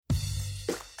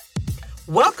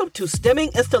Welcome to Stemming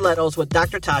in Stilettos with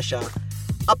Dr. Tasha,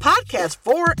 a podcast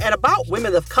for and about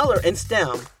women of color in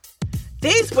STEM.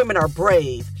 These women are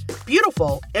brave,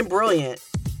 beautiful, and brilliant.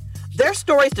 Their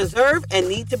stories deserve and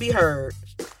need to be heard.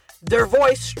 Their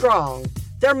voice strong,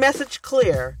 their message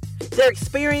clear, their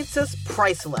experiences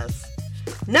priceless.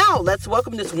 Now let's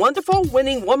welcome this wonderful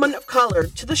winning woman of color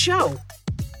to the show.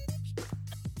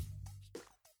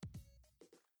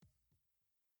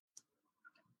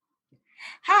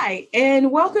 Hi,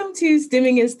 and welcome to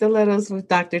Stemming in Stilettos with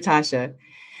Dr. Tasha.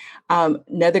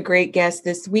 Another great guest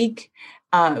this week.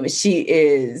 She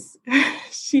is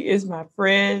my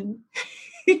friend.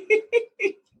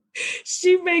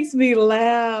 She makes me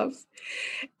laugh,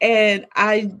 and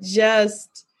I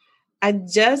just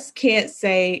can't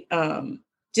say I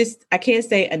can't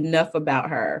say enough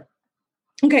about her.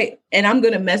 Okay, and I'm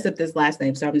going to mess up this last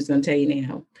name, so I'm just going to tell you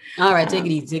now. All right, take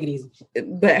it easy.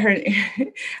 But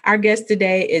our guest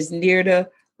today is Nirda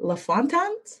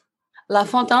LaFontaine.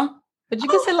 LaFontaine, but you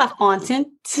can say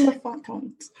LaFontaine.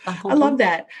 LaFontaine. I love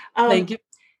that. Thank you.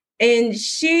 And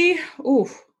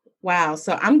wow.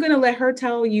 So I'm going to let her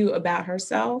tell you about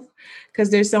herself because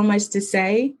there's so much to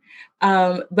say.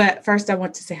 But first, I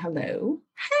want to say hello.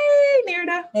 Hey,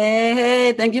 Nirda.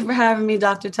 Hey, thank you for having me,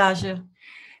 Dr. Tasha.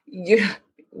 Yeah.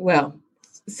 Well,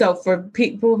 so for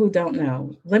people who don't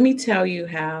know, let me tell you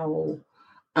how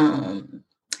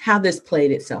this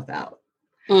played itself out.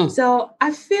 So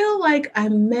I feel like I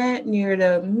met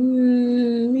Nirda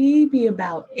maybe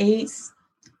about 7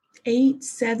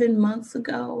 months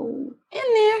ago.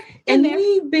 And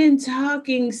we've been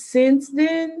talking since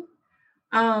then.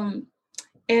 And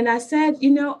I said,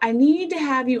 I need to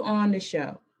have you on the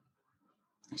show.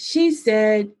 She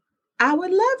said, I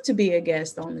would love to be a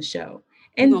guest on the show.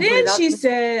 And then she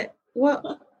said,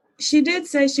 well, she did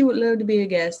say she would love to be a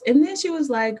guest. And then she was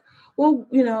like, well,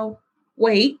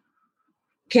 wait,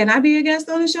 can I be a guest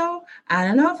on the show? I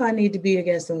don't know if I need to be a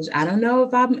guest on the show. I don't know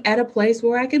if I'm at a place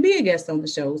where I can be a guest on the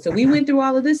show. So we went through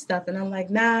all of this stuff and I'm like,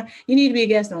 nah, you need to be a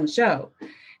guest on the show.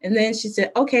 And then she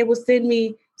said, okay, well, send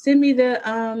me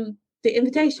the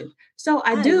invitation. So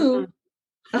I do.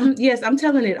 Yes, I'm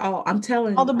telling it all. I'm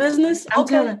telling all the business. I'm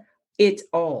telling it's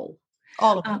all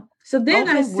of it. So then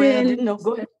I send.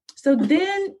 Go ahead. So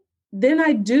then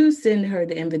I do send her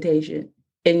the invitation,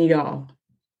 and y'all.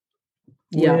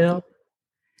 Well.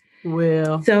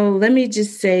 So let me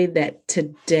just say that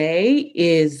today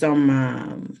is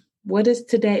what is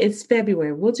today? It's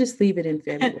February. We'll just leave it in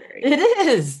February. It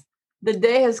is. The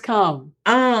day has come.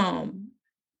 I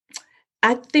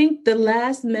think the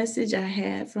last message I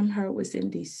had from her was in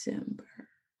December.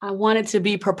 I wanted to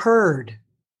be prepared.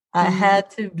 I had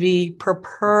to be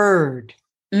prepared.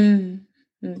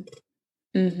 Mm-hmm.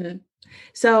 Mm-hmm.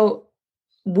 So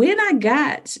when I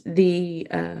got the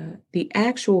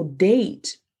actual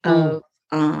date of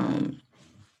her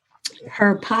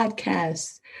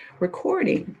podcast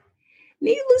recording,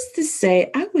 needless to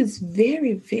say, I was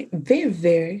very, very, very,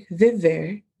 very, very,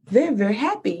 very, very, very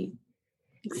happy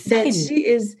that she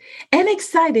is, and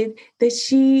excited that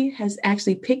she has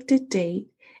actually picked a date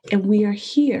and we are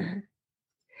here.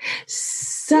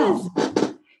 So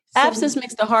absence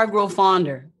makes the heart grow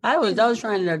fonder. I was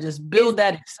trying to just build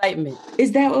that excitement.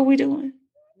 Is that what we're doing?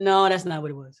 No, that's not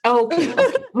what it was.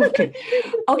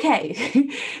 Okay.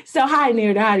 So hi,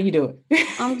 Nirda, how are you doing?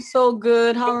 I'm so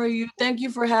good. How are you? Thank you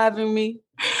for having me.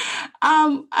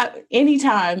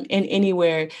 Anytime and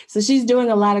anywhere. So she's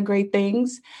doing a lot of great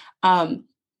things. And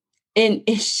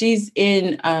she's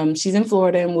in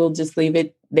Florida, and we'll just leave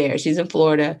it there. She's in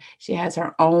Florida. She has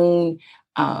her own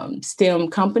STEM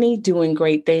company doing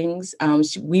great things.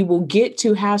 We will get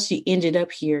to how she ended up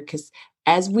here because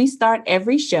as we start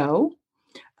every show,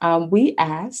 we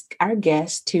ask our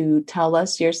guests to tell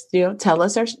us your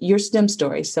STEM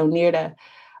story. So Nirda,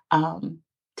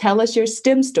 tell us your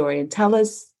STEM story and tell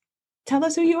us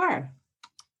who you are.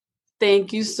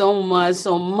 Thank you so much.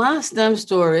 So my STEM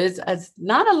story is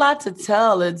not a lot to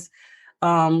tell. It's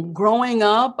growing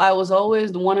up, I was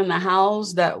always the one in the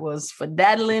house that was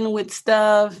fadaddling with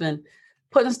stuff and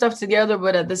putting stuff together,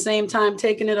 but at the same time,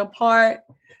 taking it apart.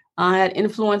 I had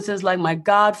influences like my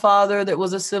godfather that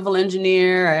was a civil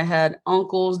engineer. I had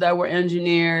uncles that were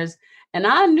engineers. And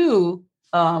I knew,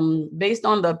 based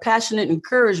on the passionate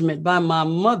encouragement by my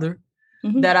mother,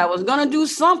 that I was going to do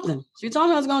something. She told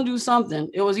me I was going to do something.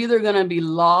 It was either going to be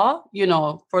law,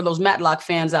 for those Matlock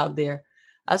fans out there.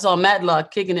 I saw Matlock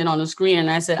kicking it on the screen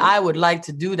and I said, I would like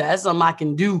to do that. That's something I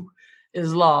can do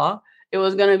is law. It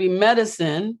was going to be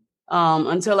medicine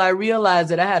until I realized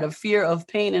that I had a fear of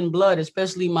pain and blood,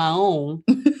 especially my own,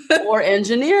 or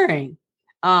engineering.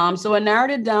 So I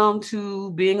narrowed it down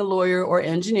to being a lawyer or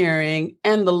engineering.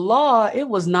 And the law, it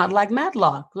was not like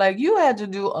Matlock. Like you had to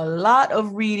do a lot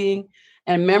of reading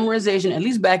and memorization, at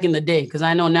least back in the day, because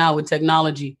I know now with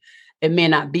technology, it may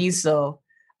not be so.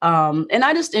 And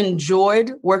I just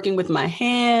enjoyed working with my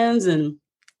hands and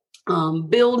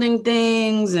building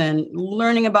things and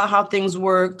learning about how things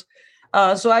worked.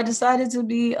 So I decided to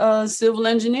be a civil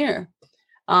engineer.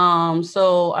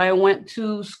 So I went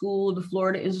to school, the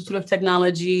Florida Institute of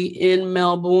Technology in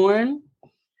Melbourne.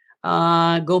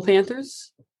 Go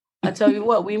Panthers. I tell you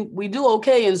what, we do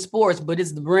okay in sports, but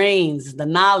it's the brains, the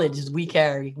knowledge we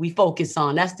carry, we focus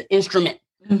on. That's the instrument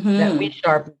that we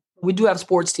sharpen. We do have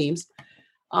sports teams.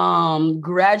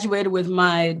 Graduated with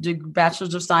my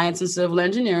Bachelor's of Science in Civil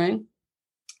Engineering.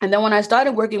 And then when I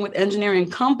started working with engineering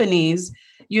companies,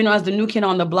 you know, as the new kid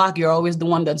on the block, you're always the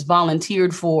one that's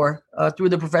volunteered for through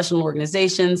the professional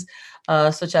organizations,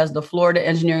 such as the Florida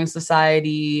Engineering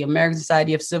Society, American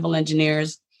Society of Civil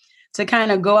Engineers, to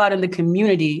kind of go out in the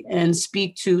community and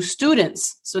speak to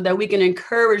students so that we can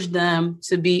encourage them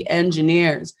to be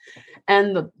engineers.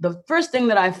 And the first thing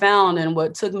that I found and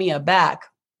what took me aback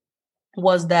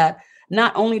was that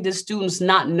not only did students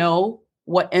not know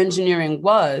what engineering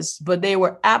was, but they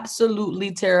were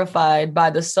absolutely terrified by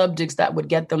the subjects that would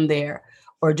get them there,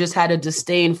 or just had a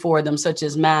disdain for them, such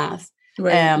as math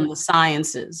and the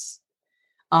sciences.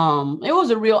 It was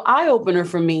a real eye-opener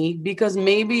for me because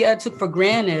maybe I took for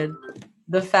granted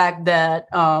the fact that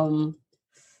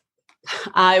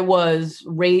I was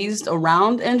raised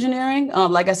around engineering,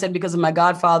 like I said, because of my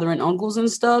godfather and uncles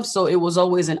and stuff. So it was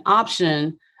always an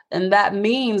option. And that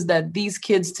means that these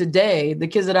kids today, the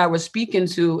kids that I was speaking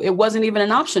to, it wasn't even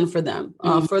an option for them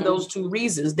for those two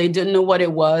reasons. They didn't know what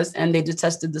it was, and they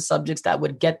detested the subjects that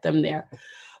would get them there.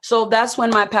 So that's when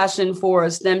my passion for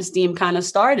STEM kind of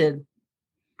started,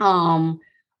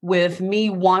 with me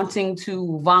wanting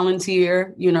to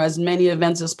volunteer, you know, as many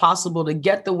events as possible to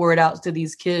get the word out to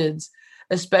these kids,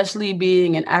 especially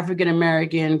being an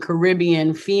African-American,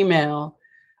 Caribbean female.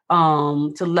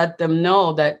 To let them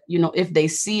know that, you know, if they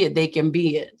see it, they can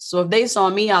be it. So if they saw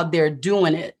me out there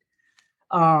doing it,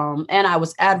 and I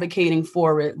was advocating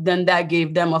for it, then that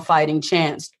gave them a fighting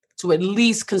chance to at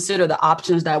least consider the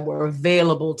options that were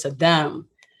available to them.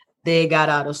 They got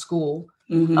out of school.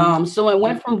 So I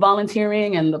went from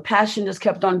volunteering, and the passion just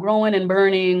kept on growing and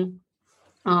burning.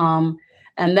 And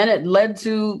then it led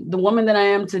to the woman that I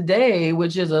am today,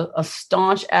 which is a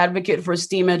staunch advocate for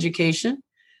STEAM education,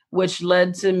 which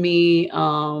led to me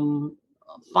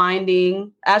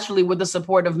finding, actually with the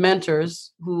support of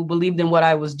mentors who believed in what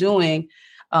I was doing,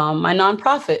 my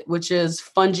nonprofit, which is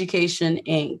Fungication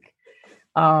Inc.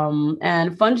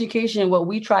 And Fungication, what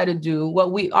we try to do,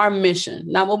 our mission,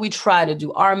 not what we try to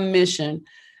do, our mission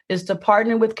is to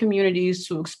partner with communities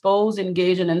to expose,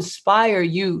 engage, and inspire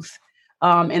youth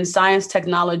in science,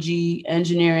 technology,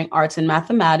 engineering, arts, and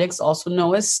mathematics, also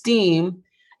known as STEAM,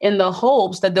 in the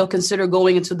hopes that they'll consider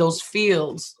going into those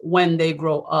fields when they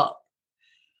grow up.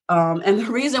 And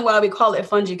the reason why we call it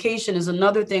Fungication is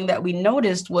another thing that we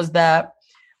noticed was that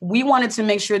we wanted to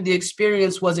make sure the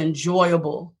experience was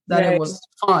enjoyable, that it was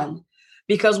fun,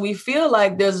 because we feel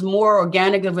like there's more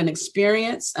organic of an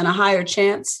experience and a higher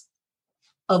chance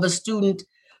of a student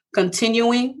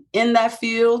continuing in that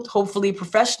field, hopefully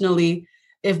professionally,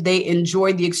 if they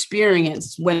enjoy the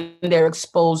experience when they're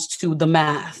exposed to the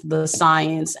math, the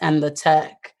science, and the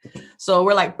tech. So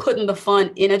we're like putting the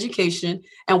fun in education,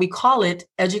 and we call it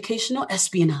educational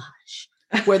espionage,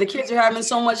 where the kids are having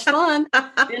so much fun,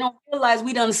 they don't realize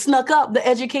we done snuck up the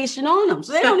education on them.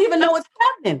 So they don't even know what's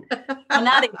happening. And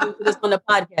now they do this on the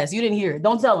podcast. You didn't hear it.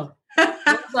 Don't tell them.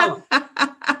 Don't tell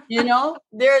them. You know,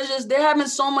 they're having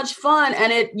so much fun,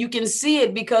 and you can see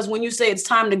it because when you say it's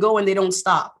time to go and they don't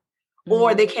stop.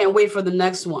 Or they can't wait for the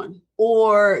next one,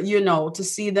 or, you know, to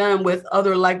see them with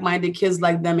other like-minded kids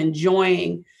like them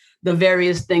enjoying the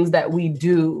various things that we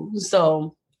do.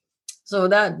 So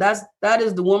that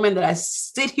is the woman that I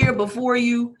sit here before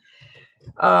you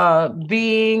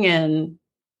being. And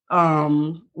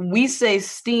we say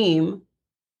STEAM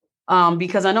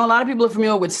because I know a lot of people are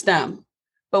familiar with STEM,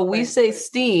 but we say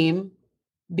STEAM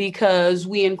because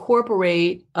we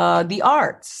incorporate the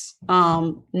arts,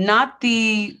 I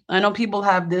know people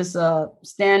have this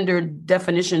standard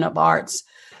definition of arts,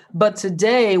 but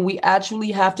today we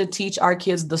actually have to teach our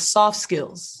kids the soft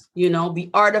skills, you know, the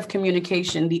art of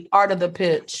communication, the art of the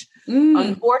pitch.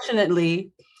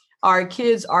 Unfortunately, our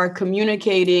kids are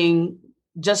communicating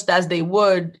just as they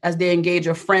would as they engage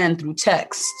a friend through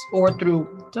text or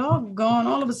through doggone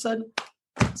all of a sudden.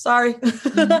 Sorry.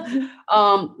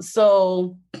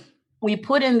 So we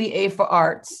put in the A for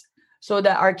arts so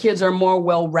that our kids are more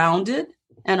well-rounded.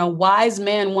 And a wise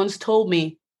man once told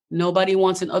me, nobody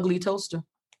wants an ugly toaster.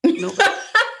 Nobody,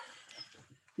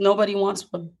 nobody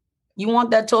wants one. You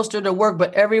want that toaster to work,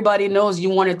 but everybody knows you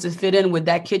want it to fit in with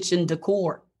that kitchen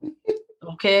decor.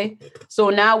 Okay. So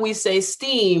now we say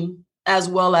STEAM as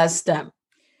well as STEM.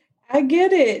 I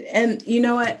get it. And you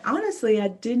know what? Honestly, I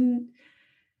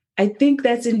think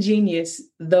that's ingenious,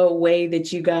 the way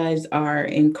that you guys are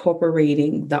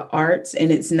incorporating the arts.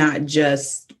 And it's not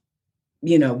just,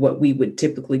 what we would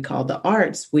typically call the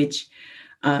arts, which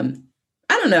I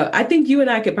don't know. I think you and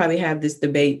I could probably have this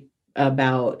debate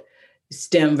about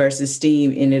STEM versus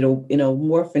STEAM, and it'll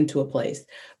morph into a place.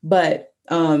 But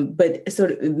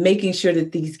sort of making sure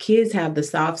that these kids have the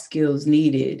soft skills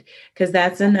needed, because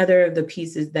that's another of the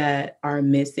pieces that are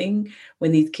missing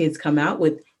when these kids come out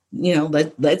with,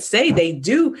 let's say they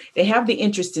have the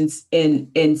interest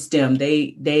in STEM.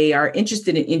 They are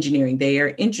interested in engineering. They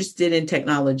are interested in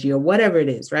technology or whatever it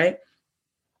is, right?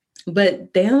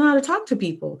 But they don't know how to talk to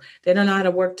people. They don't know how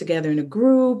to work together in a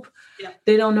group. Yeah.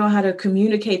 They don't know how to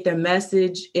communicate their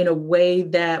message in a way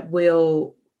that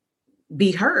will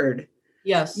be heard.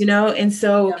 Yes. And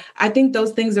so I think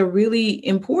those things are really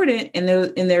important, and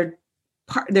they're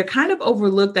kind of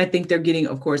overlooked. I think they're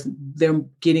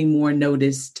getting more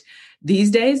noticed these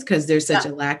days because there's such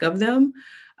a lack of them.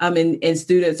 And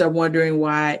students are wondering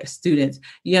why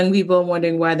young people are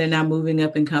wondering why they're not moving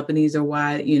up in companies, or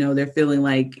why, they're feeling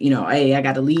like, hey, I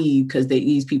got to leave because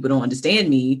these people don't understand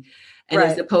me. And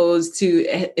as opposed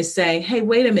to saying, hey,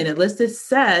 wait a minute, let's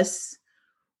assess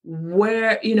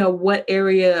where, what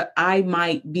area I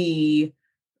might be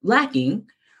lacking.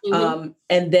 And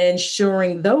then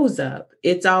shoring those up.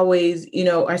 It's always,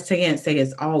 I can't say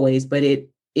it's always, but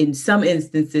in some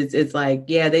instances, it's like,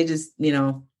 yeah, they just,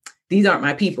 these aren't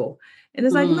my people. And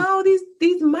it's like, no,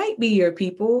 these might be your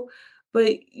people,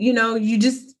 but you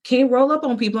just can't roll up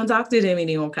on people and talk to them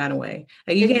any old kind of way.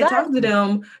 Like you can't talk to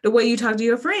them the way you talk to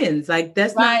your friends. Like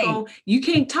that's not, you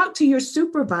can't talk to your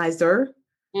supervisor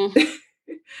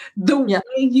the way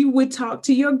you would talk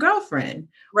to your girlfriend,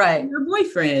 right? Or your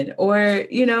boyfriend, or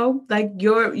like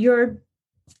your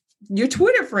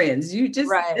Twitter friends. You just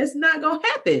it's not gonna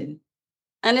happen.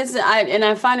 And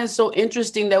I find it so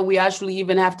interesting that we actually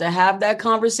even have to have that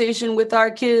conversation with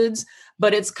our kids,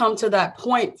 but it's come to that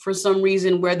point for some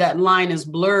reason where that line is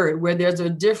blurred, where there's a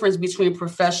difference between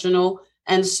professional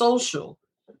and social.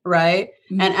 Right.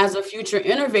 Mm-hmm. And as a future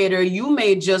innovator, you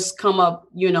may just come up,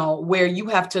 where you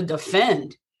have to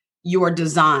defend your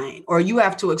design, or you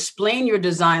have to explain your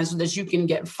design so that you can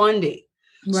get funding.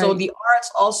 Right. So the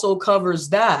arts also covers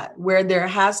that, where there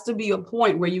has to be a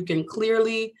point where you can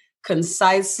clearly,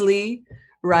 concisely,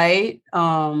 convey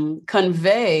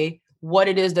what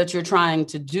it is that you're trying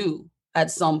to do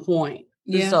at some point.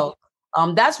 Yeah. So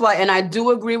that's why, and I do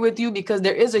agree with you, because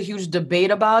there is a huge debate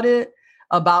about it,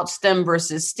 about STEM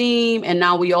versus STEAM. And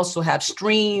now we also have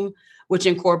STREAM, which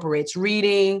incorporates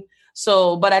reading.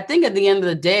 So, but I think at the end of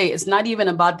the day, it's not even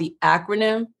about the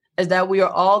acronym, is that we are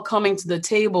all coming to the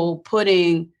table,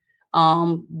 putting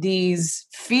these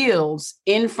fields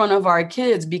in front of our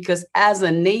kids, because as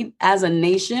a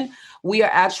nation, we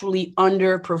are actually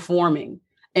underperforming.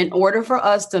 In order for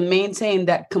us to maintain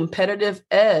that competitive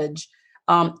edge,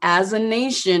 as a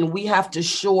nation, we have to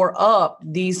shore up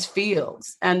these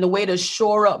fields. And the way to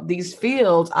shore up these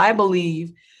fields, I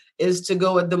believe, is to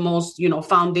go at the most,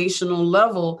 foundational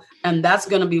level. And that's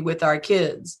going to be with our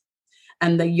kids.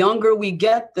 And the younger we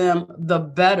get them, the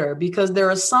better, because there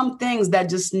are some things that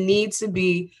just need to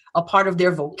be a part of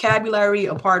their vocabulary,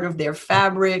 a part of their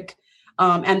fabric.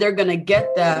 And they're going to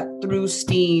get that through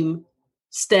STEAM,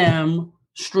 STEM,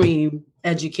 STREAM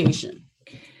education.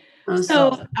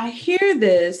 So I hear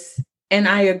this and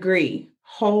I agree,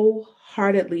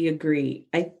 wholeheartedly agree.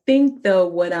 I think though,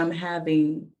 what I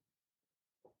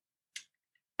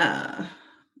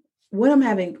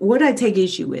take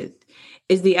issue with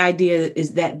is the idea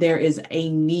is that there is a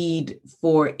need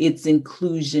for its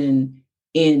inclusion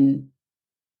in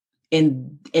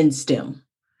STEM.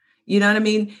 You know what I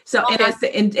mean? So,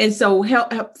 okay. and so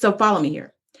help. So follow me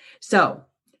here. So,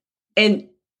 and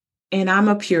I'm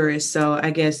a purist, so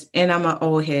I guess, and I'm an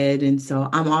old head, and so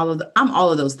I'm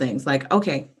all of those things. Like,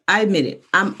 okay, I admit it,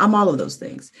 I'm all of those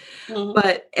things,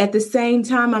 but at the same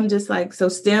time, I'm just like, so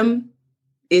STEM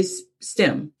is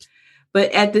STEM,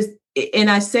 but and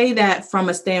I say that from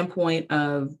a standpoint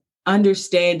of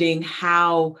understanding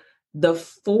how the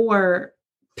 4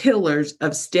 pillars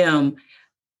of STEM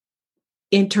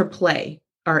interplay.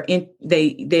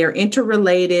 They are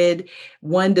interrelated.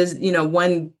 One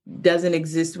doesn't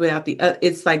exist without the other.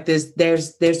 It's like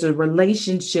there's a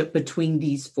relationship between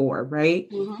these 4, right?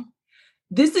 Mm-hmm.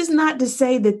 this is not to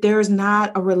say that there's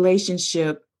not a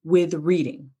relationship with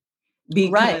reading,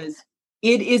 because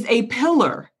it is a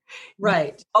pillar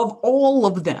of all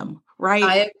of them. Right.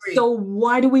 I agree. So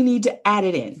why do we need to add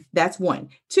it in? That's one.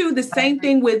 Two, the same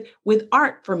thing with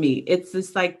art for me. It's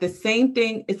just like the same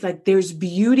thing. It's like there's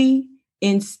beauty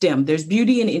in STEM. There's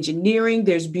beauty in engineering.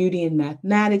 There's beauty in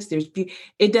mathematics.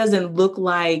 It doesn't look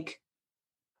like,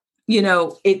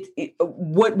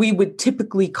 what we would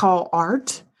typically call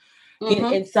art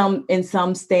in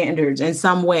some standards, in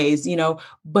some ways,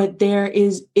 but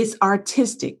it's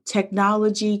artistic,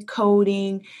 technology,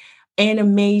 coding,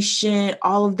 animation,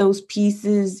 all of those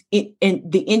pieces,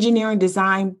 and the engineering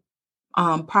design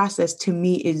process to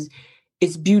me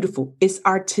is beautiful. It's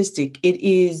artistic.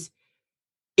 It's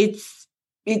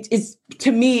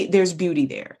to me, there's beauty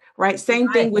there, right?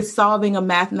 Same thing with solving a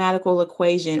mathematical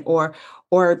equation or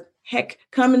heck,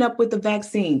 coming up with a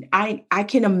vaccine. I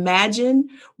can imagine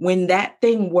when that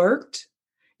thing worked,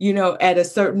 at a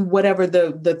certain, whatever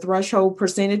the threshold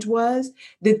percentage was,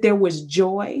 that there was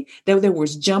joy, that there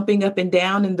was jumping up and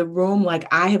down in the room,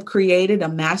 like I have created a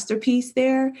masterpiece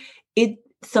there.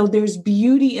 So there's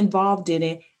beauty involved in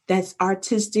it that's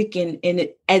artistic, and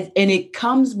it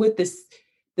comes with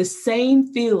the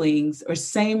same feelings or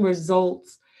same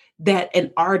results that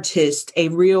an artist, a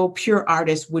real pure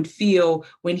artist, would feel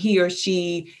when he or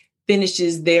she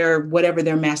finishes whatever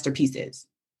their masterpiece is.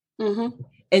 Mm-hmm.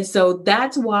 And so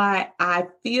that's why I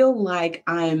feel like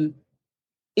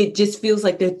it just feels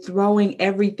like they're throwing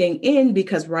everything in,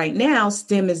 because right now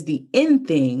STEM is the in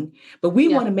thing, but we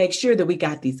want to make sure that we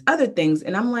got these other things.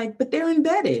 And I'm like, but they're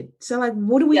embedded. So like,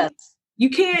 what do we, you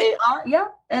can't. They are, yeah.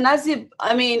 And I see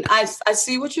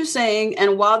what you're saying.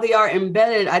 And while they are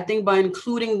embedded, I think by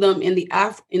including them in the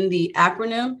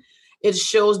acronym, it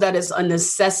shows that it's a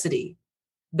necessity.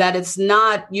 That it's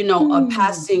not, a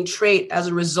passing trait as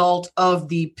a result of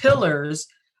the pillars,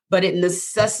 but it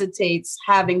necessitates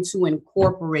having to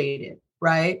incorporate it,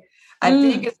 right? I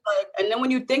think it's like, and then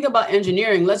when you think about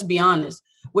engineering, let's be honest,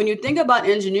 when you think about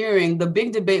engineering, the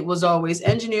big debate was always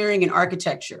engineering and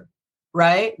architecture,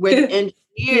 right? Where the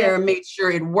engineer made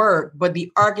sure it worked, but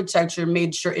the architecture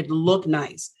made sure it looked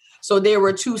nice. So there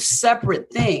were two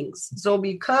separate things. So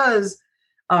because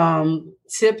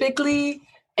typically,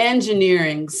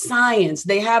 engineering, science,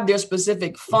 they have their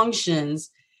specific functions.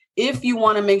 If you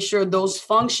want to make sure those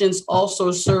functions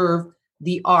also serve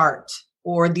the art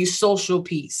or the social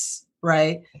piece,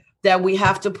 right, that we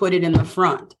have to put it in the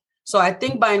front. So I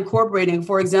think by incorporating,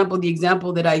 for example, the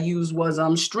example that I used was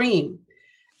STEAM.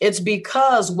 It's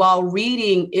because while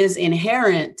reading is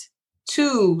inherent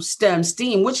to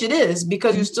STEAM, which it is,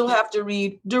 because you still have to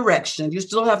read directions, you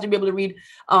still have to be able to read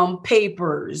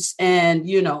papers and,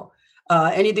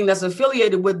 anything that's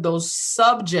affiliated with those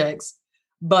subjects.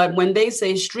 But when they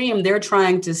say STEAM, they're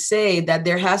trying to say that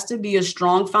there has to be a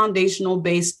strong foundational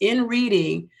base in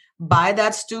reading by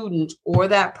that student or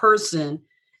that person,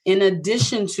 in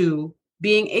addition to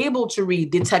being able to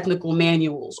read the technical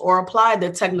manuals or apply the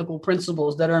technical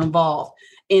principles that are involved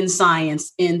in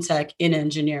science, in tech, in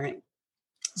engineering.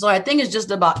 So I think it's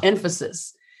just about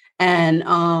emphasis and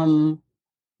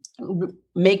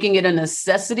making it a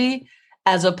necessity,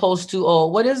 as opposed to,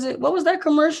 what is it? What was that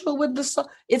commercial with the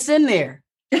it's in there.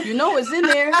 It's in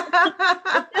there.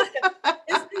 Right?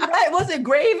 Was it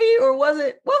gravy or what was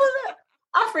that?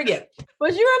 I forget.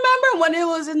 But you remember when it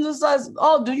was in the sauce?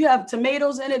 Oh, do you have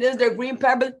tomatoes in it? Is there green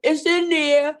pepper? It's in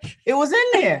there. It was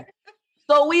in there.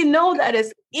 So we know that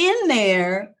it's in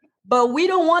there, but we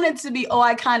don't want it to be,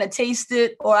 I kind of taste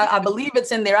it, or I believe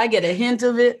it's in there. I get a hint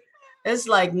of it. It's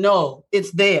like, no, it's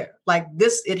there. Like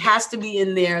this, it has to be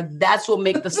in there. That's what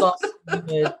makes the sauce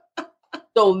good.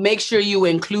 So make sure you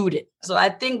include it. So I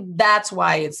think that's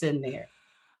why it's in there.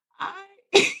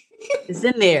 It's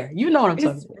in there. You know what I'm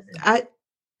talking about.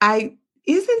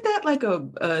 Isn't that like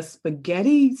a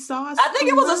spaghetti sauce? I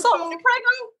think it was a sauce.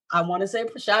 Prego. I want to say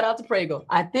shout out to Prego.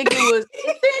 I think it was. It's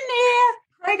in there.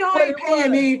 Prego ain't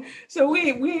paying me, so we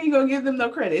ain't gonna give them no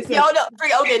credit. So. No.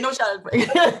 Okay, no shout out to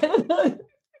Prego.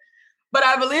 But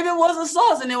I believe it was a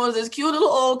sauce, and it was this cute little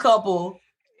old couple.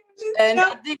 And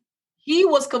I think he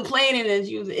was complaining, and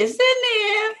she was, it's in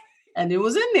there. And it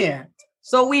was in there.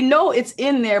 So we know it's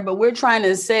in there, but we're trying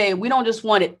to say we don't just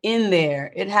want it in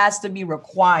there. It has to be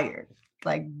required,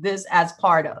 like this as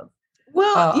part of.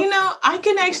 Well, I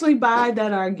can actually buy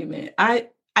that argument. I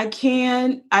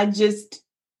can,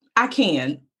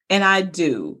 and I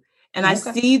do. And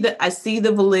okay. I see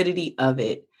the validity of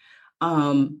it.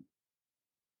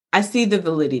 I see the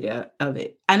validity of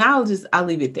it, and I'll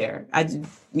leave it there. I just,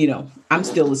 I'm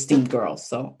still a STEAM girl,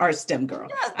 or a STEM girl.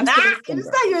 Yes. I'm still a STEM It's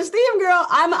girl. not you're a STEAM girl.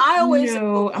 I always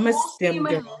No, I'm a STEM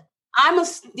girl. I'm a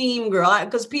STEAM girl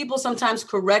because people sometimes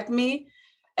correct me,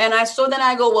 and then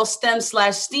I go, well,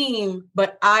 STEM/STEAM,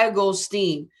 but I go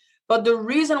STEAM. But the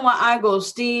reason why I go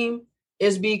STEAM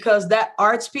is because that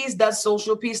arts piece, that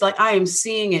social piece, like I am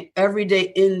seeing it every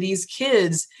day in these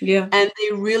kids. Yeah. And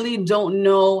they really don't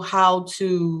know how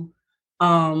to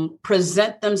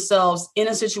present themselves in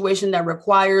a situation that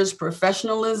requires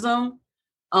professionalism.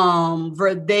 I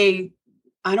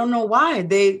don't know why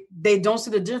they don't see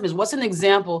the difference. What's an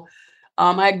example?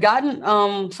 I had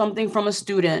gotten something from a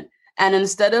student, and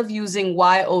instead of using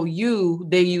YOU,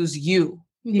 they use you.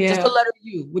 Yeah. Just the letter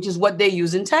U, which is what they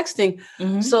use in texting.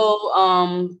 Mm-hmm.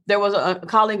 So there was a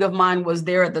colleague of mine was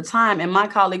there at the time, and my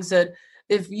colleague said,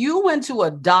 if you went to a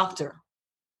doctor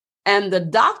and the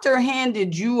doctor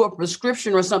handed you a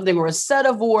prescription or something or a set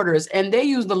of orders and they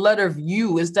use the letter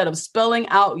U instead of spelling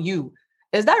out you,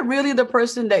 is that really the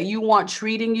person that you want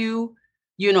treating you,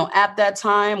 at that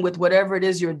time with whatever it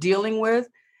is you're dealing with?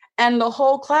 And the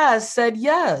whole class said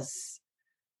yes.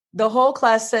 The whole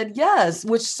class said yes,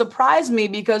 which surprised me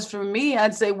because for me,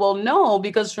 I'd say, well, no,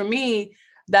 because for me,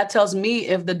 that tells me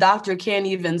if the doctor can't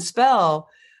even spell.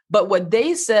 But what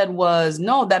they said was,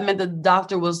 no, that meant the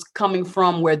doctor was coming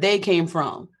from where they came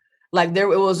from. Like it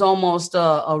was almost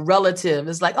a relative.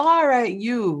 It's like, oh, all right,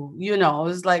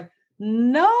 it's like,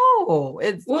 no,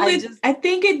 I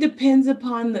think it depends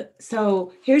upon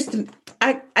so here's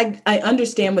I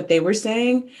understand what they were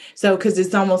saying. So, cause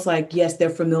it's almost like, yes, they're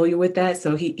familiar with that.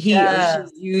 So he or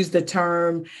she used the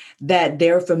term that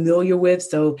they're familiar with.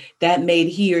 So that made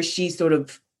he or she sort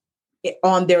of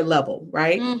on their level.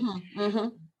 Right. Mm-hmm, mm-hmm.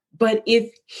 But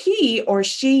if he or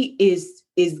she is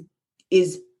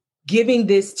giving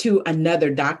this to another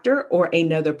doctor or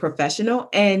another professional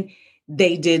and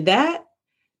they did that,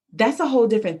 that's a whole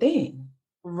different thing.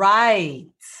 Right.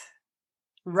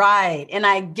 And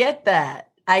I get that.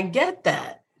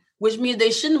 Which means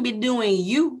they shouldn't be doing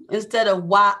you instead of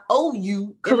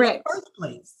YOU. Correct. In the first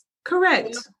place. Correct.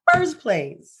 In the first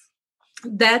place.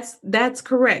 That's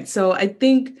correct. So I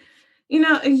think,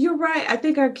 you're right. I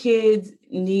think our kids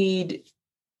need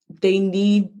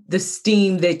the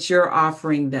STEAM that you're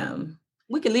offering them.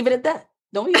 We can leave it at that.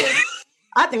 Don't we?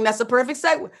 I think that's a perfect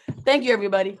segue. Thank you,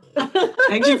 everybody.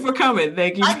 Thank you for coming.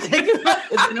 Thank you.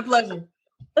 It's been a pleasure.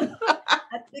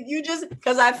 I think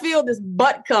because I feel this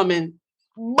butt coming.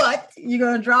 But you're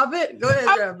going to drop it? Go ahead,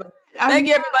 drop it. Thank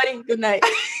you, everybody. Good night.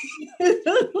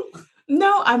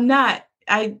 No, I'm not.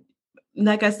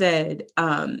 Like I said,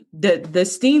 the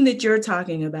STEAM that you're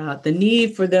talking about, the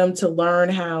need for them to learn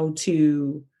how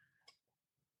to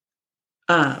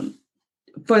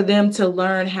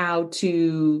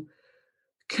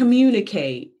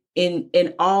communicate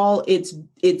in all its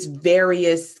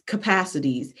various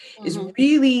capacities is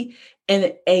really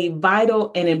a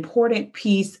vital and important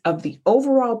piece of the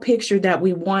overall picture that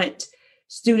we want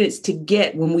students to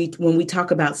get when we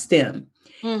talk about STEM.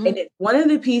 Mm-hmm. And it's one of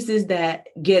the pieces that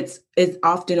is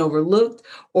often overlooked,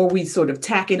 or we sort of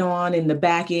tack it on in the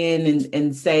back end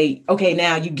and say, okay,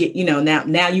 now you get,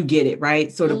 now you get it,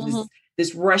 right? Sort of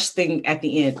this rush thing at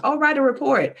the end. Oh, write a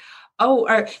report. Oh,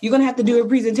 or you're going to have to do a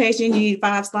presentation. You need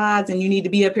 5 slides and you need to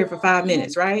be up here for 5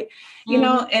 minutes, right?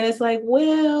 And it's like,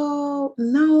 well,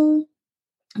 no.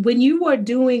 When you are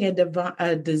doing a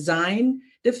design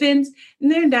defense,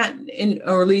 and they're not,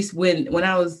 or at least when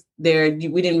I was there,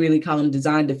 we didn't really call them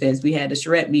design defense. We had a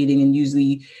charrette meeting,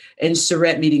 and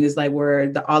charrette meeting is like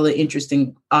where all the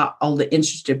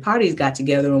interested parties got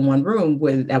together in one room,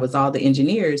 where that was all the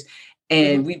engineers.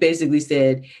 And we basically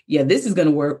said, yeah, this is going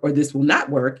to work or this will not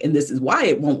work. And this is why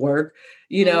it won't work.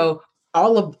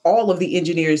 All of the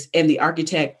engineers and the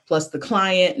architect plus the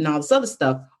client and all this other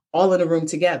stuff, all in a room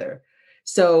together.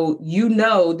 So,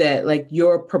 that like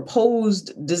your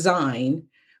proposed design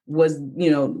was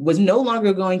no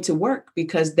longer going to work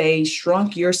because they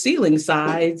shrunk your ceiling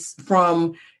size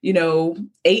from,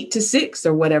 8 to 6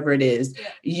 or whatever it is. Yeah.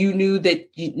 You knew that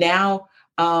now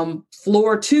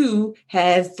floor 2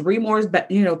 has 3 more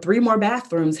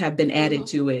bathrooms have been added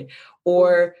to it,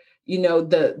 or,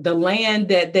 the land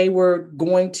that they were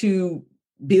going to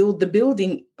build the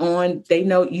building on,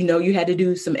 you had to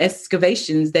do some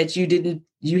excavations that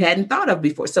you hadn't thought of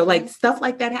before. So like stuff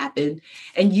like that happened,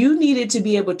 and you needed to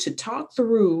be able to talk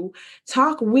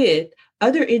with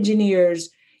other engineers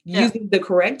using the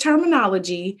correct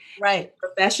terminology, right,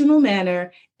 professional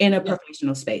manner in a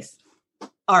professional space.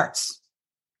 Arts.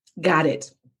 Got it.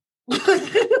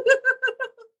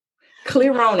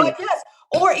 Clear on it.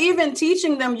 Or even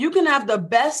teaching them, you can have the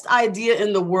best idea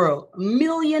in the world, $1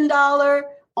 million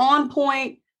on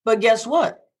point. But guess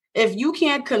what? If you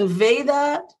can't convey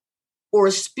that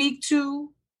or speak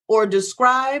to or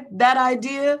describe that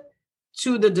idea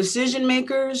to the decision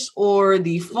makers or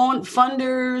the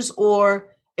funders,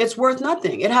 or it's worth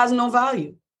nothing. It has no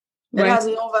value. It has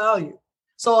no value.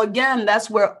 So again, that's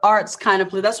where arts kind of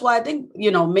play. That's why I think,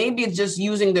 maybe it's just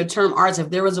using the term arts. If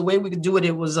there was a way we could do it,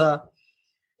 it was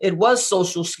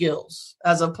social skills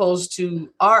as opposed to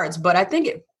arts. But I think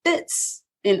it fits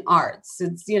in arts.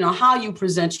 It's, how you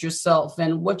present yourself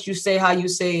and what you say, how you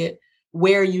say it,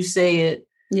 where you say it.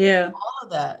 Yeah. All of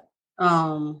that.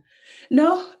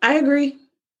 No, I agree.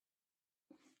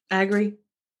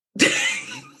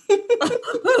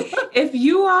 If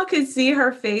you all could see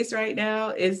her face right now,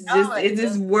 it's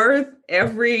just worth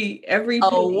every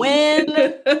a win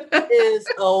is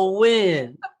a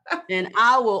win. And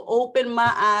I will open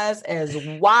my eyes as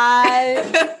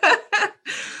wide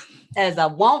as I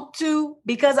want to,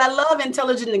 because I love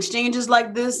intelligent exchanges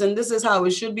like this. And this is how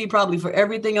it should be probably for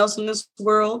everything else in this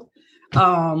world.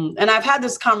 And I've had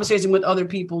this conversation with other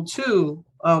people too,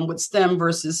 with STEM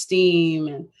versus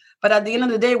STEAM. But at the end of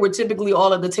the day, we're typically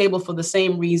all at the table for the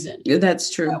same reason. Yeah,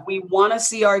 that's true. We want to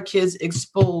see our kids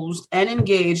exposed and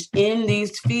engaged in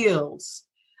these fields.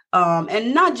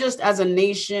 And not just as a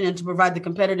nation and to provide the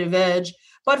competitive edge,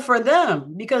 but for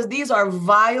them, because these are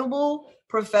viable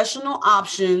professional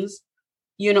options,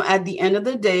 at the end of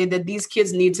the day, that these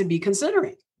kids need to be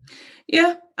considering.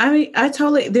 Yeah, I mean,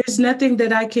 there's nothing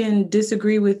that I can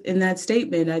disagree with in that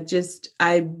statement.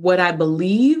 What I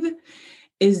believe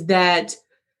is that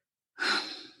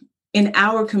in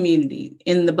our community,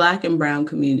 in the Black and Brown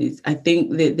communities, I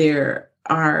think that there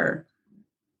are,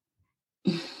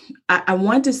 I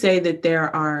want to say that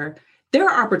there are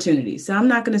opportunities. So I'm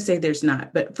not going to say there's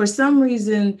not, but for some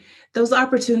reason, those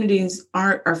opportunities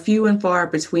are few and far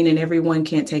between, and everyone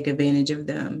can't take advantage of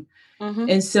them. Mm-hmm.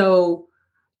 And so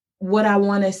what I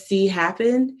want to see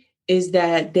happen is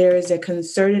that there is a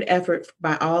concerted effort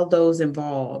by all those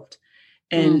involved,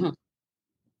 and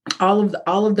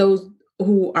all of those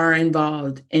who are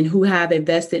involved and who have a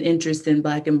vested interest in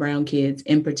Black and Brown kids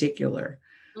in particular,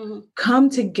 come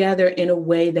together in a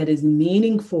way that is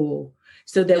meaningful,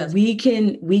 so that we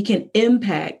can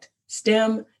impact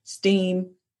STEM, STEAM,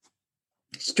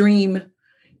 STREAM,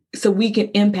 so we can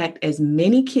impact as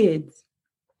many kids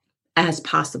as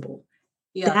possible.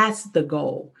 Yeah. That's the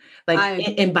goal.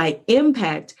 And by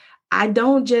impact, I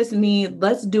don't just mean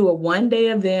let's do a one-day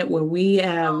event where we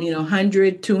have,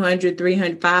 100, 200,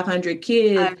 300, 500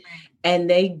 kids, and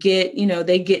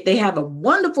they have a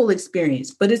wonderful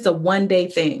experience, but it's a one-day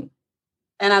thing.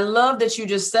 And I love that you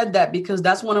just said that, because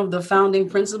that's one of the founding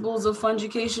principles of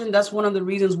Funducation. That's one of the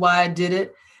reasons why I did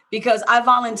it, because I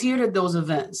volunteered at those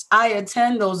events. I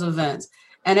attend those events.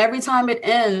 And every time it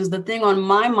ends, the thing on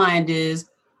my mind is,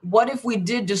 what if we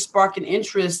did just spark an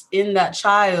interest in that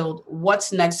child?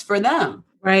 What's next for them?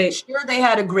 Right. Sure, they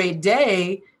had a great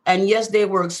day, and yes, they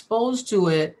were exposed to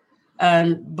it.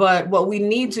 But what we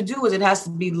need to do is it has to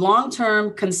be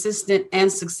long-term, consistent,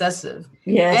 and successive.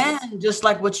 Yes. And just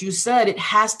like what you said, it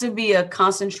has to be a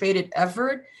concentrated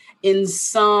effort in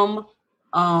some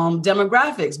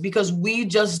demographics, because we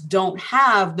just don't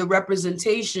have the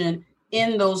representation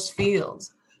in those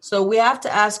fields. So we have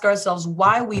to ask ourselves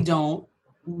why we don't,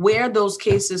 where those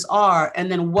cases are,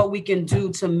 and then what we can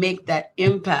do to make that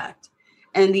impact.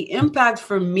 And the impact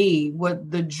for me, what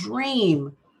the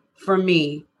dream for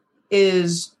me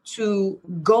is to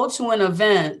go to an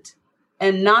event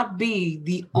and not be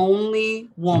the only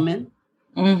woman,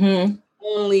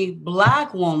 only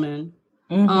Black woman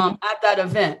at that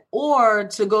event, or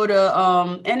to go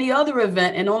to any other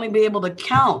event and only be able to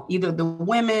count either the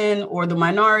women or the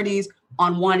minorities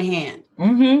on one hand.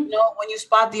 When you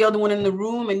spot the other one in the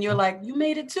room and you're like, you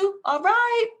made it too? All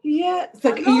right. Yeah.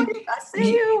 So I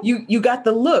see you. You got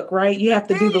the look, right? You have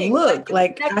to do the look.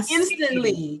 Like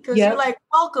instantly. Because you're like,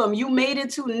 welcome, you made it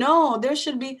too. No, there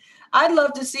should be, I'd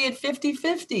love to see it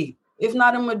 50-50, if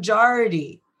not a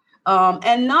majority.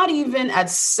 And not even at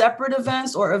separate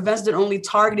events or events that only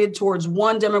targeted towards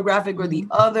one demographic or the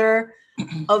other.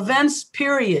 Events,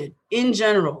 period, in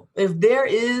general. If there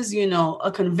is,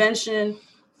 a convention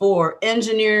for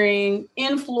engineering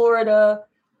in Florida,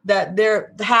 that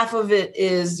half of it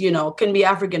is, can be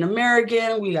African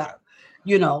American. We got,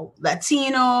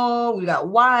 Latino, we got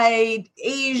white,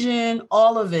 Asian,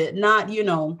 all of it. Not, you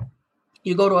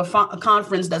go to a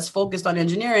conference that's focused on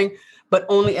engineering, but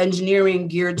only engineering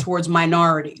geared towards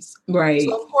minorities. Right.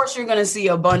 So of course you're going to see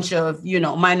a bunch of,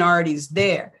 minorities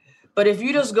there. But if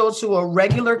you just go to a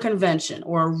regular convention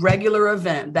or a regular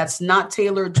event that's not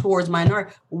tailored towards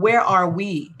minority, where are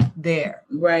we there?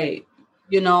 Right.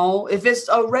 If it's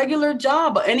a regular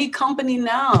job, any company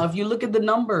now, if you look at the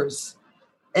numbers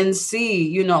and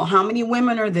see, how many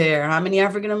women are there, how many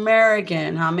African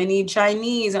American, how many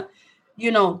Chinese,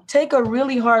 take a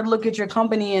really hard look at your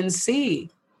company and see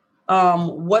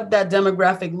what that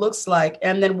demographic looks like.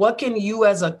 And then what can you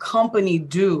as a company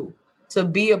do to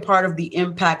be a part of the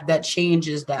impact that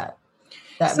changes that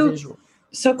visual?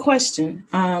 So question.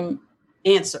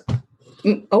 Answer.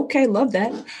 Okay, love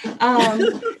that.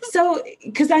 So,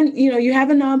 because you have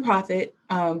a nonprofit,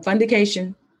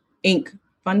 Fundication Inc.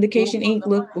 Fundication Inc.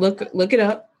 Look it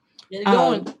up. Get it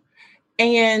going.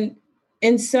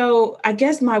 And so, I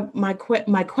guess my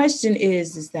question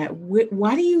is that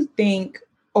why do you think,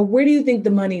 or where do you think the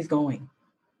money's going?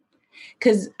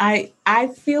 Because I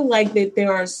feel like that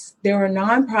there are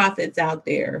nonprofits out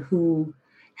there who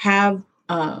have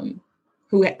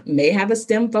who may have a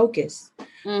STEM focus.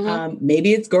 Mm-hmm.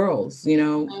 Maybe it's girls,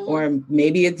 mm-hmm. or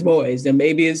maybe it's boys, and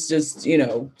maybe it's just,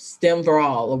 STEM for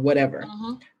all or whatever.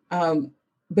 Mm-hmm.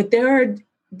 But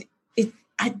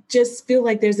I just feel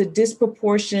like there's a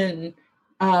disproportion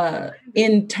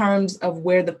in terms of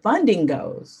where the funding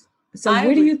goes. So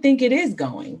where do you think it is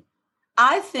going?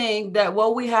 I think that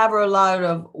what we have are a lot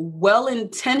of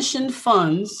well-intentioned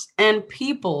funds and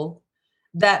people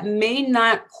that may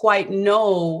not quite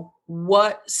know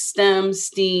what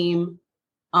STEAM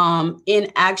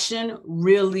in action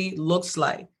really looks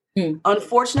like.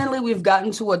 Unfortunately, we've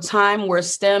gotten to a time where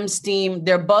STEM,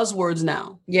 they're buzzwords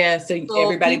now. Yeah, so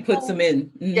everybody puts them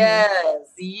in. Mm-hmm.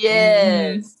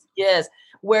 Yes.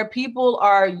 Where people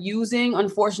are using,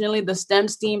 unfortunately, the STEM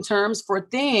terms for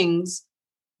things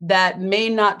that may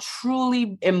not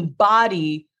truly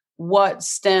embody what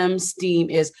STEM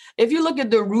is. If you look at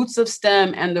the roots of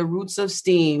STEM and the roots of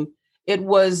STEAM, it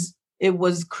was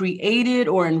created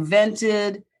or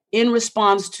invented in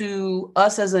response to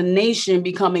us as a nation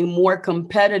becoming more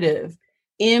competitive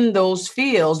in those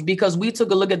fields, because we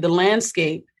took a look at the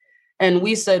landscape and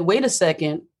we said, wait a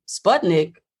second,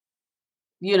 Sputnik,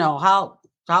 how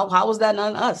was that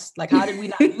on us? Like, how did we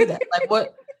not do that?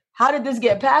 How did this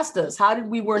get past us? How did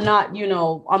we were not,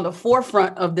 on the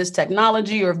forefront of this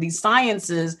technology or of these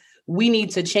sciences? We need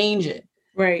to change it.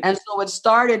 Right. And so it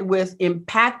started with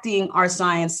impacting our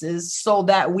sciences so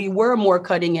that we were more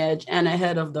cutting edge and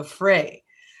ahead of the fray.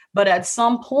 But at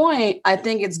some point, I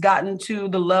think it's gotten to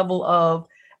the level of,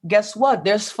 guess what?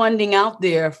 There's funding out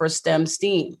there for STEM.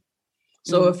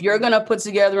 So if you're going to put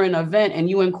together an event and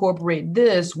you incorporate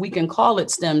this, we can call it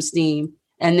STEM,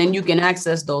 and then you can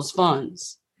access those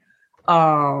funds.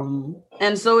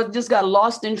 And so it just got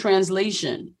lost in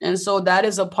translation. And so that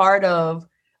is a part of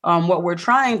what we're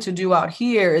trying to do out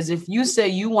here is, if you say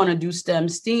you want to do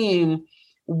STEM,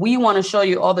 we want to show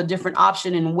you all the different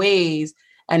options and ways.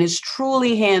 And it's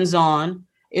truly hands-on.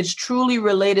 It's truly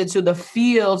related to the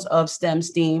fields of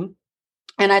STEM.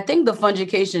 And I think the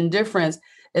Fundication difference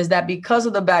is that because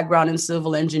of the background in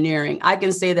civil engineering, I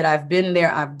can say that I've been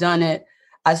there, I've done it.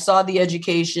 I saw the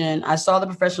education, I saw the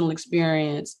professional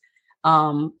experience,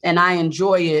 and I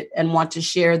enjoy it and want to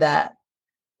share that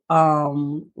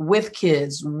with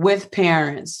kids, with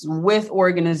parents, with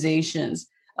organizations,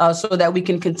 so that we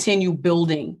can continue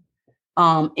building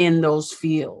in those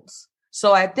fields.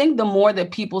 So I think the more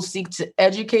that people seek to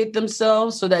educate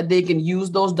themselves so that they can use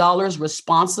those dollars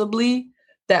responsibly,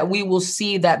 that we will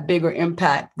see that bigger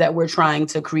impact that we're trying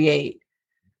to create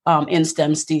in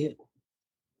STEM.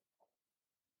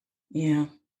 Yeah.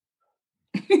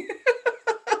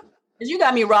 You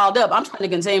got me riled up. I'm trying to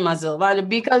contain myself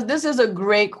because this is a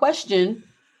great question.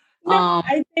 No,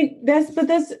 I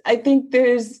think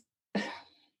there's,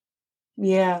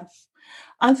 yeah.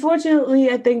 Unfortunately,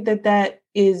 I think that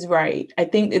is right. I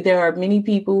think that there are many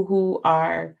people who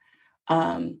are,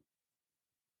 I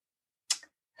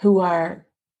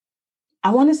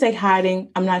want to say hiding.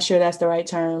 I'm not sure that's the right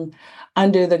term,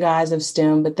 under the guise of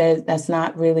STEM, but that's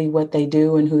not really what they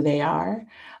do and who they are.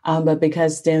 But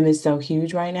because STEM is so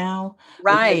huge right now,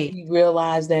 right, we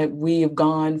realize that we have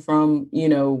gone from,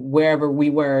 wherever we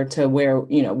were to where,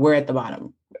 we're at the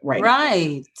bottom right now.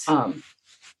 Right. So,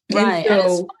 and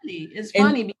it's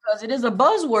funny because it is a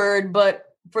buzzword,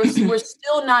 but we're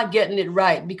still not getting it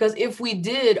right, because if we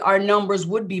did, our numbers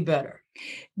would be better.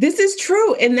 This is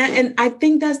true. And I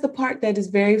think that's the part that is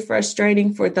very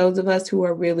frustrating for those of us who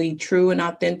are really true and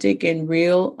authentic and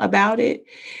real about it.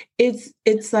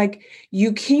 It's like,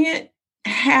 you can't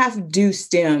half do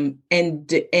STEM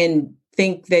and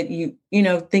think that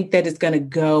think that it's going to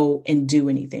go and do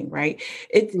anything, right?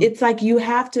 It's like you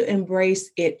have to embrace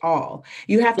it all.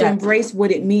 You have to embrace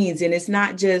what it means. And it's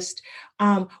not just,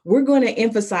 we're going to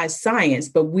emphasize science,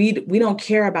 but we don't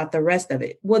care about the rest of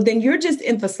it. Well, then you're just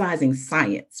emphasizing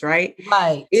science, right?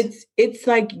 Right. It's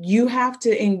like you have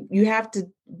to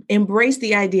embrace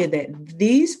the idea that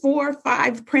these 4 or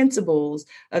 5 principles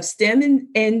of STEM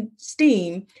and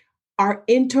STEAM are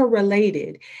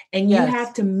interrelated, and you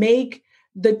have to make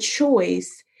the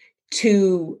choice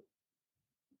to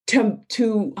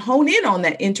hone in on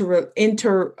that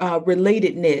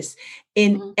relatedness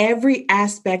in every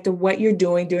aspect of what you're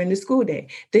doing during the school day.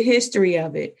 The history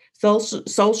of it,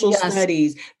 social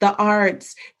studies, the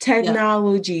arts,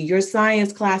 technology, your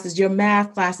science classes, your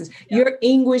math classes, your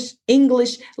English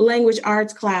language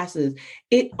arts classes.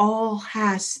 It all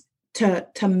has to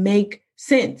make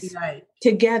sense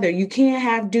together. You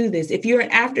can't do this. If you're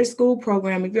an after school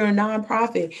program, if you're a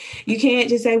nonprofit, you can't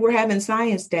just say we're having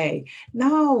science day.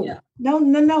 No,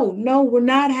 we're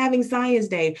not having science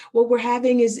day. What we're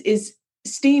having is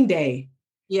STEAM day.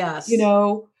 Yes.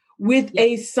 With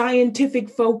a scientific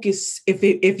focus,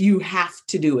 if you have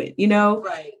to do it,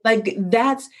 right. Like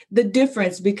that's the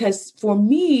difference. Because for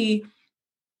me,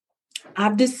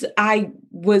 I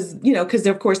was, because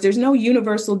of course there's no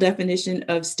universal definition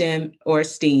of STEM or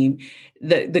STEAM.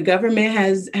 The government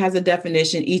has a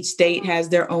definition. Each state has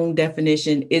their own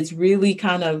definition. It's really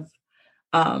kind of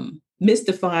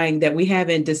mystifying that we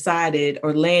haven't decided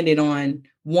or landed on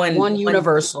one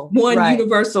universal.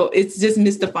 Universal. It's just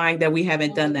mystifying that we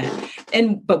haven't done that.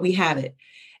 But we have it,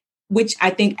 which I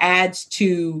think adds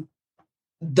to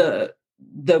the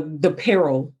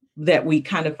peril that we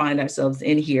kind of find ourselves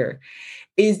in here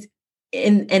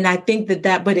and I think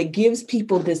that, but it gives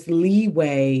people this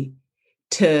leeway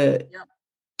to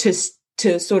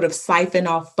sort of siphon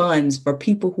off funds for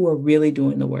people who are really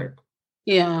doing the work.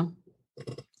 Yeah.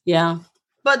 Yeah.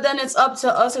 But then it's up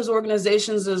to us as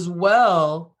organizations as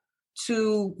well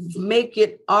to make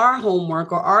it our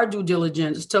homework or our due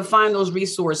diligence to find those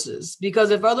resources. Because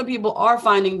if other people are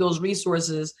finding those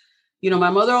resources,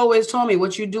 my mother always told me,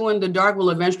 what you do in the dark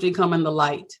will eventually come in the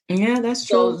light. Yeah, that's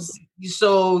true.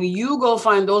 So you go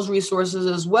find those resources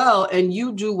as well, and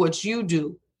you do what you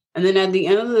do. And then at the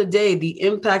end of the day, the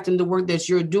impact and the work that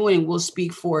you're doing will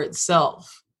speak for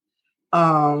itself.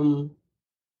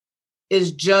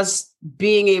 Is just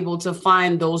being able to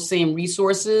find those same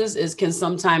resources can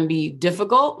sometimes be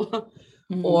difficult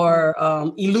or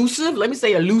elusive. Let me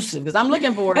say elusive, because I'm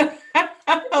looking for it.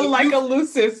 I like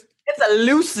elusive. It's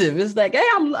elusive. It's like, hey,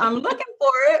 I'm looking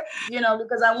for it,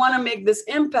 because I want to make this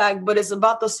impact, but it's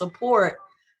about the support.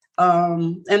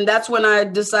 And that's when I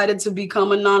decided to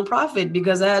become a nonprofit,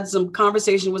 because I had some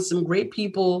conversation with some great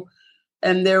people,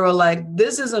 and they were like,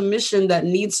 this is a mission that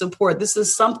needs support. This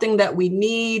is something that we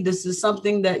need. This is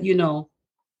something that,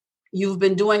 you've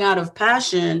been doing out of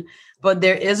passion, but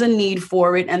there is a need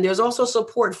for it. And there's also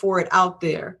support for it out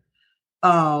there.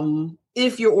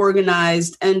 If you're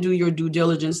organized and do your due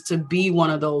diligence to be one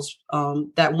of those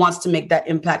that wants to make that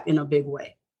impact in a big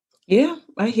way. Yeah,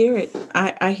 I hear it.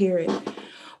 I hear it.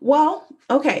 Well,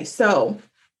 okay. So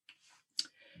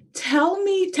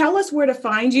tell us where to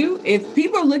find you. If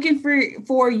people are looking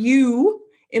for you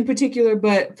in particular,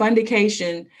 but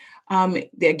Fundication,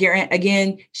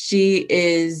 again, she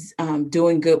is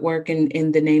doing good work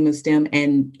in the name of STEM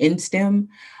and in STEM,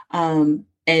 and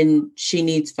she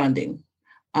needs funding.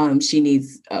 She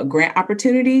needs grant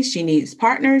opportunities. She needs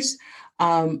partners.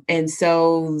 And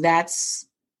so that's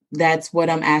what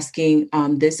I'm asking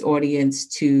this audience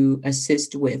to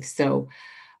assist with. So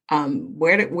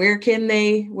where can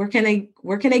they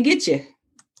get you?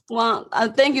 Well,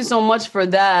 thank you so much for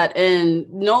that. And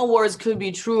no words could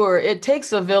be truer. It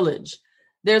takes a village.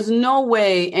 There's no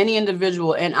way any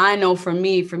individual, and I know for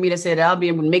me to say that I'll be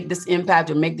able to make this impact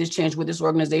or make this change with this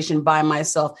organization by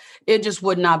myself, it just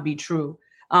would not be true.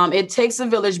 It takes a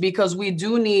village, because we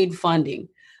do need funding.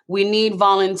 We need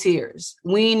volunteers.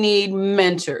 We need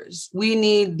mentors. We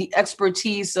need the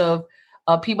expertise of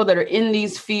people that are in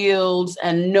these fields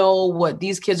and know what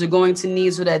these kids are going to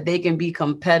need so that they can be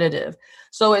competitive.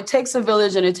 So it takes a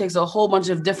village, and it takes a whole bunch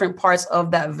of different parts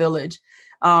of that village.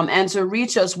 And to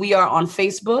reach us, we are on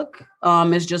Facebook.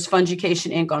 It's just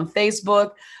Fundication Inc. on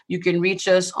Facebook. You can reach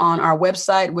us on our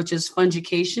website, which is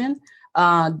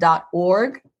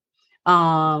fundication.org.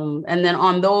 And then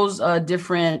on those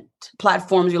different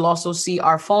platforms, you'll also see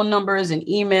our phone numbers and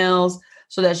emails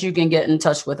so that you can get in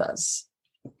touch with us.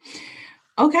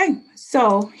 Okay.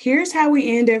 So here's how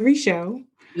we end every show.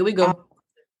 Here we go.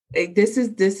 This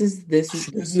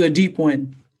is a deep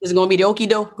one. It's going to be the okie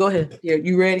doke. Go ahead. Yeah,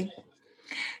 you ready?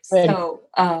 So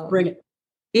bring it.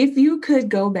 If you could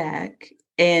go back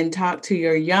and talk to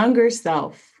your younger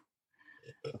self,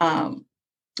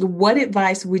 what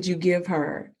advice would you give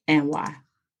her and why?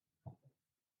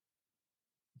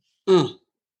 Now,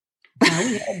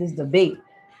 we had this debate.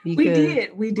 We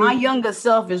did. My younger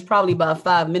self is probably about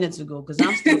 5 minutes ago because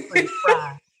I'm still pretty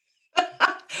fried.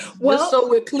 Well, just so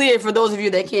we're clear for those of you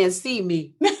that can't see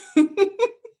me.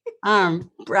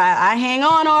 I hang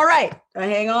on all right.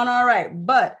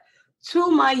 But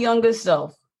to my younger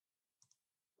self,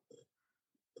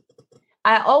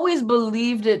 I always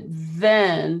believed it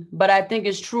then, but I think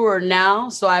it's truer now.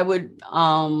 So I would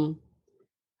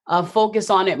focus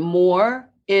on it more.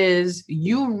 Is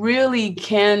you really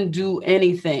can do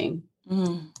anything,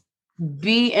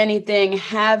 be anything,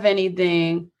 have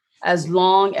anything, as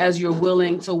long as you're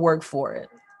willing to work for it.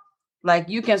 Like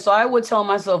you can. So I would tell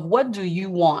myself, what do you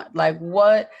want? Like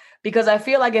what? Because I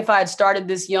feel like if I had started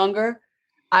this younger,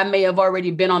 I may have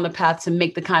already been on the path to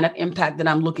make the kind of impact that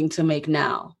I'm looking to make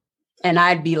now. And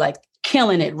I'd be like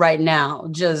killing it right now,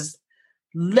 just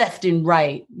left and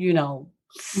right,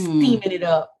 steaming it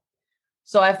up.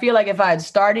 So I feel like if I had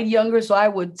started younger, so I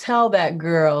would tell that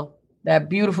girl, that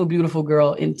beautiful, beautiful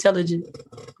girl, intelligent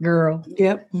girl,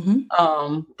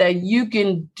 that you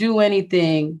can do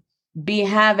anything,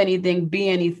 have anything, be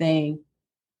anything,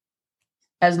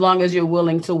 as long as you're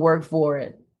willing to work for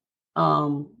it.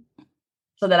 So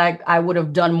that I would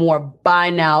have done more by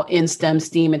now in STEM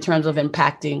in terms of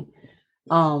impacting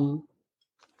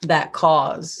that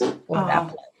cause or that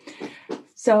plan.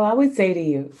 So I would say to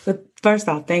you, first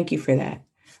off, thank you for that.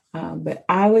 But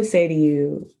I would say to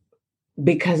you,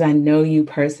 because I know you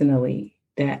personally,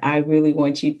 that I really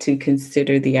want you to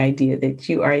consider the idea that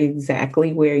you are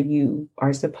exactly where you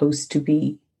are supposed to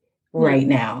be right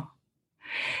now.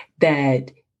 That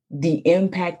the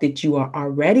impact that you are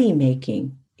already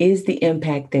making is the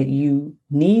impact that you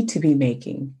need to be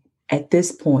making at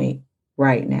this point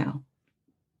right now.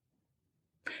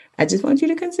 I just want you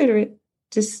to consider it.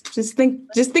 Just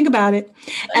think about it.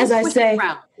 As I say,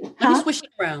 let me switch it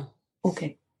around.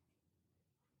 Okay.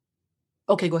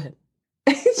 Okay, go ahead.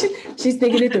 She's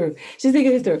thinking it through.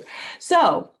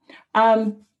 So,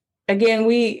 again,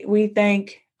 we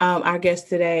thank our guest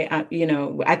today. I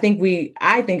think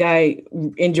I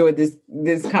enjoyed this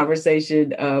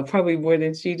conversation probably more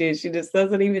than she did. She just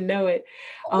doesn't even know it.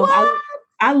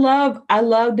 I love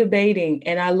debating,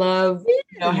 and I love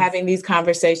having these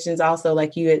conversations also,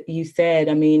 like you said.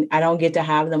 I mean, I don't get to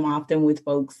have them often with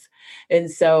folks.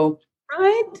 And so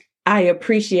I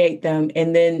appreciate them.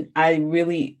 And then I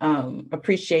really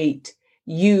appreciate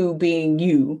you being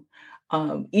you,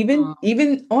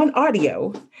 even on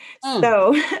audio.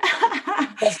 So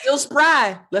that's still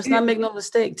spry. Let's not make no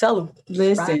mistake. Tell them.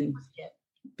 Listen,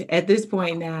 at this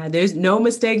point now, there's no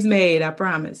mistakes made. I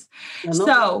promise.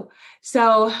 So,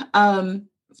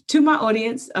 to my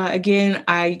audience, again,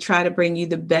 I try to bring you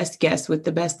the best guests with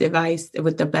the best advice,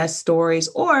 with the best stories,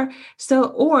 or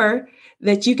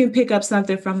that you can pick up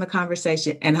something from the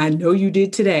conversation. And I know you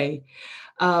did today.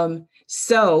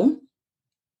 So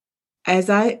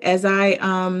as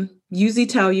I usually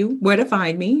tell you where to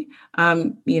find me,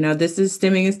 this is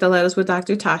Stemming in Stilettos with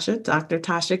Dr. Tasha. Dr.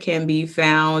 Tasha can be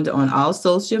found on all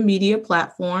social media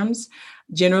platforms,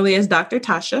 generally as Dr.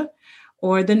 Tasha,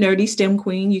 or the Nerdy STEM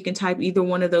Queen. You can type either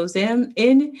one of those in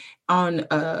on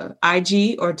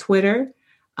IG or Twitter,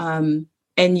 and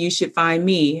you should find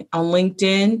me. On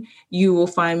LinkedIn, you will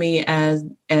find me as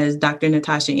Dr.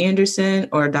 Natasha Anderson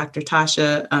or Dr.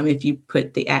 Tasha if you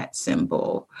put the @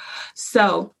 symbol.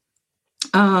 So,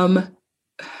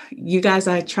 you guys,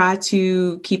 I try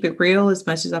to keep it real as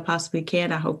much as I possibly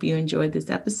can. I hope you enjoyed this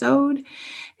episode.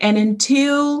 And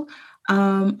until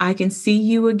I can see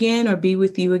you again or be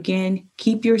with you again,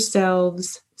 keep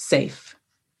yourselves safe.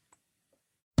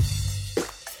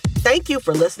 Thank you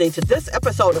for listening to this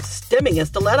episode of Stemming in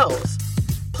Stilettos.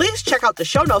 Please check out the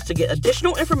show notes to get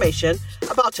additional information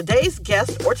about today's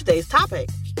guest or today's topic.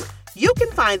 You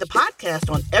can find the podcast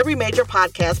on every major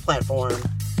podcast platform.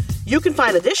 You can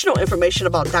find additional information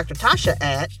about Dr. Tasha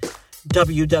at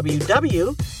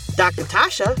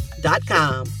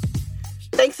www.drtasha.com.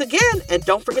 Thanks again, and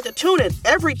don't forget to tune in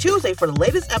every Tuesday for the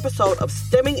latest episode of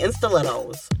Stemming in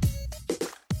Stilettos.